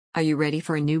Are you ready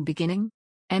for a new beginning?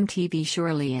 MTV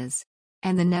surely is.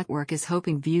 And the network is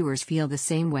hoping viewers feel the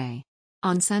same way.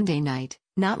 On Sunday night,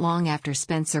 not long after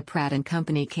Spencer Pratt and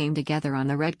company came together on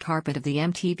the red carpet of the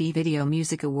MTV Video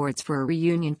Music Awards for a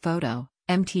reunion photo,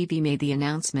 MTV made the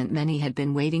announcement many had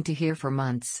been waiting to hear for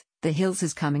months: The Hills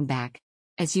is coming back.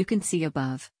 As you can see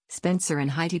above, Spencer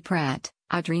and Heidi Pratt,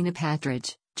 Audrina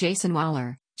Patridge, Jason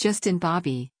Wahler, Justin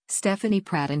Bobby, Stephanie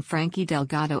Pratt and Frankie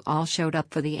Delgado all showed up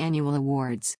for the annual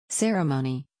awards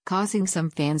ceremony, causing some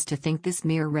fans to think this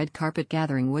mere red carpet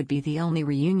gathering would be the only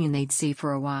reunion they'd see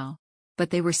for a while. But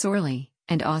they were sorely,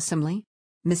 and awesomely,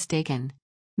 mistaken.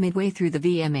 Midway through the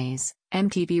VMAs,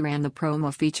 MTV ran the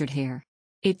promo featured here.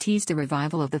 It teased a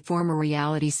revival of the former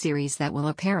reality series that will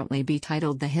apparently be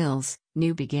titled The Hills,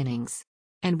 New Beginnings.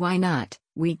 And why not,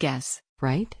 we guess,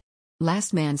 right?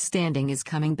 Last Man Standing is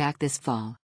coming back this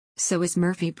fall. So is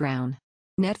Murphy Brown.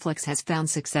 Netflix has found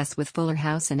success with Fuller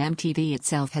House, and MTV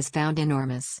itself has found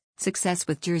enormous success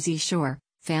with Jersey Shore,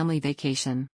 Family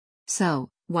Vacation. So,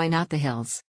 why not The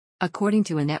Hills? According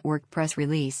to a network press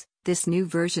release, this new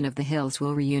version of The Hills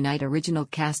will reunite original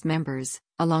cast members,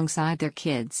 alongside their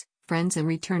kids, friends and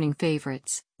returning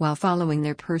favorites, while following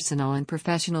their personal and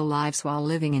professional lives while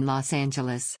living in Los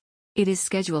Angeles. It is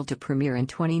scheduled to premiere in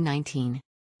 2019.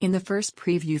 In the first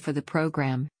preview for the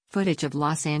program, footage of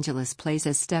Los Angeles plays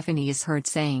as Stephanie is heard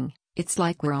saying, "It's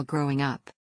like we're all growing up.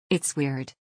 It's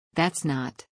weird. That's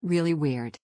not really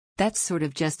weird. That's sort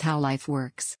of just how life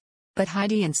works." But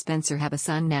Heidi and Spencer have a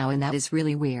son now, and that is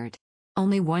really weird.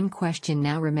 Only one question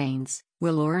now remains: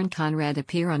 will Lauren Conrad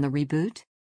appear on the reboot?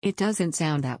 It doesn't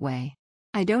sound that way.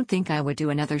 "I don't think I would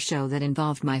do another show that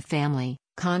involved my family,"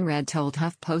 Conrad told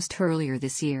HuffPost earlier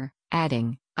this year,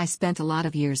 adding, "I spent a lot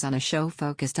of years on a show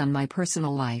focused on my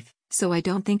personal life, so I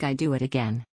don't think I'd do it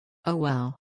again." Oh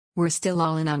well. We're still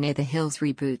all in on The Hills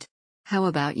reboot. How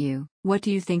about you? What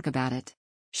do you think about it?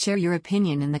 Share your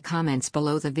opinion in the comments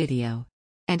below the video.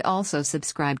 And also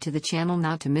subscribe to the channel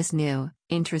not to miss new,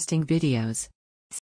 interesting videos.